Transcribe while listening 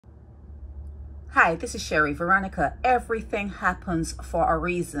Hi, this is Sherry Veronica. Everything happens for a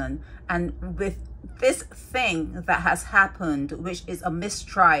reason. And with this thing that has happened, which is a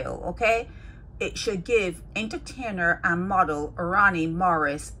mistrial, okay, it should give entertainer and model Ronnie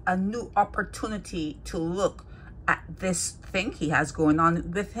Morris a new opportunity to look at this thing he has going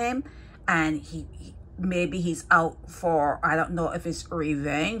on with him. And maybe he's out for, I don't know if it's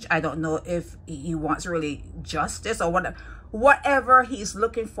revenge. I don't know if he wants really justice or whatever. Whatever he's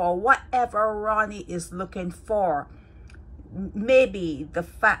looking for, whatever Ronnie is looking for, maybe the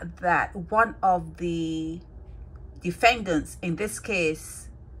fact that one of the defendants in this case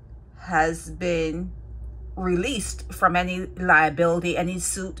has been released from any liability, any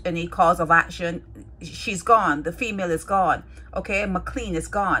suit, any cause of action. She's gone. The female is gone. Okay, McClean is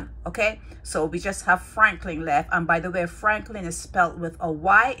gone. Okay, so we just have Franklyn left. And by the way, Franklyn is spelled with a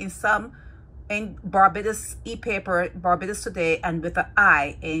Y in Barbados e-paper, Barbados Today, and with an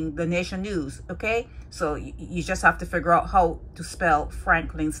I in the Nation News. Okay, so you just have to figure out how to spell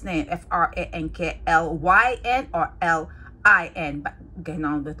Franklyn's name, Franklyn or Lin. But getting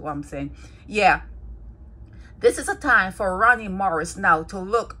on with what I'm saying, yeah, this is a time for Ronnie Morris now to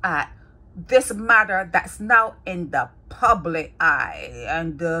look at this matter that's now in the public eye,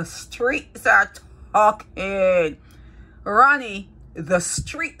 and the streets are talking. Ronnie, the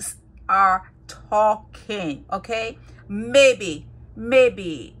streets are talking. Okay, maybe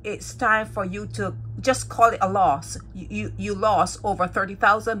it's time for you to just call it a loss. You lost over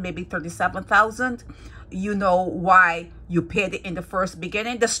 30,000, maybe 37,000. You know why you paid it in the first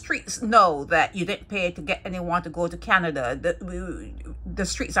beginning. The streets know that you didn't pay to get anyone to go to Canada. The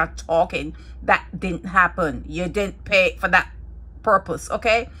streets are talking. That didn't happen. You didn't pay for that purpose.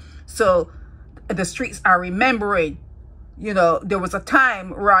 Okay, so the streets are remembering. You know, there was a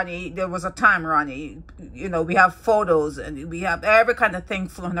time, Ronnie, you know, we have photos and we have every kind of thing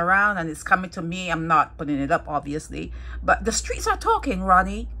floating around, and it's coming to me. I'm not putting it up, obviously, but the streets are talking,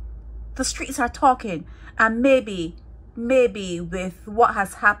 Ronnie. The streets are talking. And maybe with what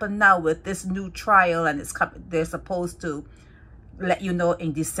has happened now with this new trial, and they're supposed to let you know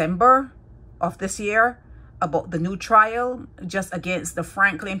in December of this year about the new trial just against the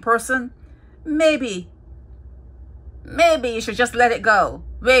Franklyn person. Maybe you should just let it go.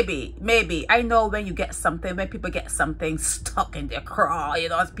 Maybe. I know when you get something, when people get something stuck in their craw, you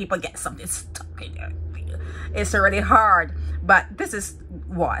know, as people get something stuck in their, it's really hard. But this is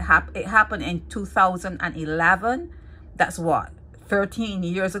what happened. It happened in 2011. That's what, 13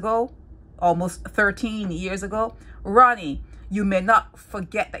 years ago, almost 13 years ago. Ronnie, you may not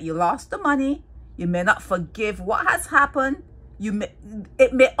forget that you lost the money. You may not forgive what has happened.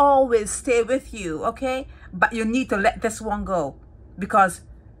 It may always stay with you, okay? But you need to let this one go, because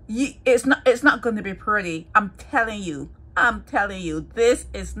it's not going to be pretty. I'm telling you, this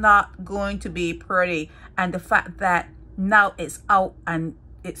is not going to be pretty. And the fact that now it's out and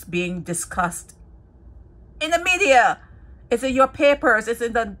it's being discussed in the media, it's in your papers, it's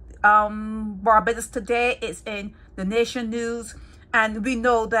in the Barbados Today, it's in the Nation News, and we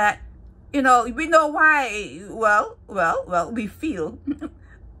know that. You know, we know why. Well, we feel.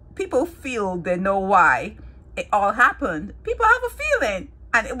 People feel they know why it all happened. People have a feeling.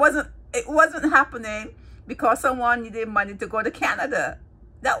 And it wasn't happening because someone needed money to go to Canada.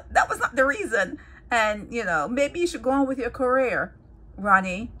 That was not the reason. And, you know, maybe you should go on with your career,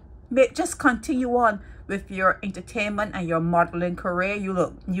 Ronnie. Just continue on with your entertainment and your modeling career.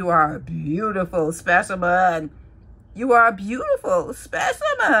 You are a beautiful specimen. You are a beautiful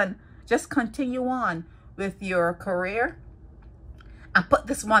specimen. Just continue on with your career and put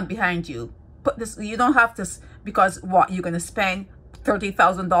this one behind you. Put this, you don't have to, because what, you're going to spend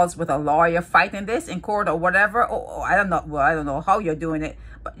 $30,000 with a lawyer fighting this in court or whatever. Oh, I don't know. Well, I don't know how you're doing it,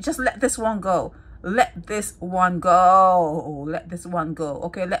 but just let this one go. Let this one go. Let this one go.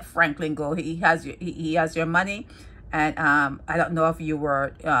 Okay, let Franklyn go. He has your money, and I don't know if you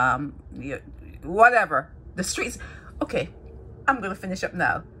were whatever, the streets. Okay, I'm going to finish up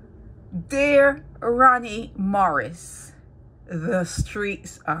now. Dear Ronnie Morris, the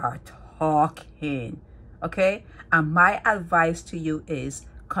streets are talking, okay? And my advice to you is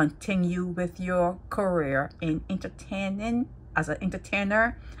continue with your career in entertaining, as an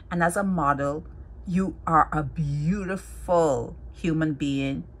entertainer and as a model. You are a beautiful human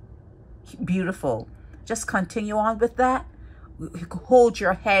being, beautiful. Just continue on with that. Hold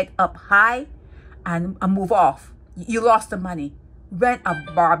your head up high and move off. You lost the money. When a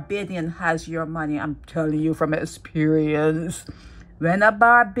Barbadian has your money, I'm telling you from experience, when a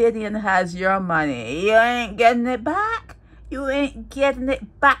Barbadian has your money, you ain't getting it back. You ain't getting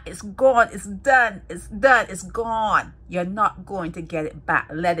it back. It's gone. It's done. It's done. It's gone. You're not going to get it back.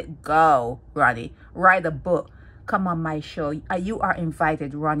 Let it go, Ronnie. Write a book. Come on my show. You are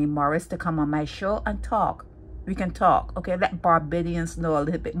invited, Ronnie Morris, to come on my show and talk. We can talk, okay? Let Barbadians know a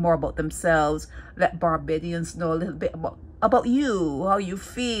little bit more about themselves. Let Barbadians know a little bit about you, how you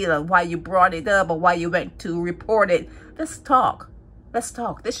feel, and why you brought it up, or why you went to report it. Let's talk. Let's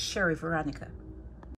talk. This is Sherry Veronica.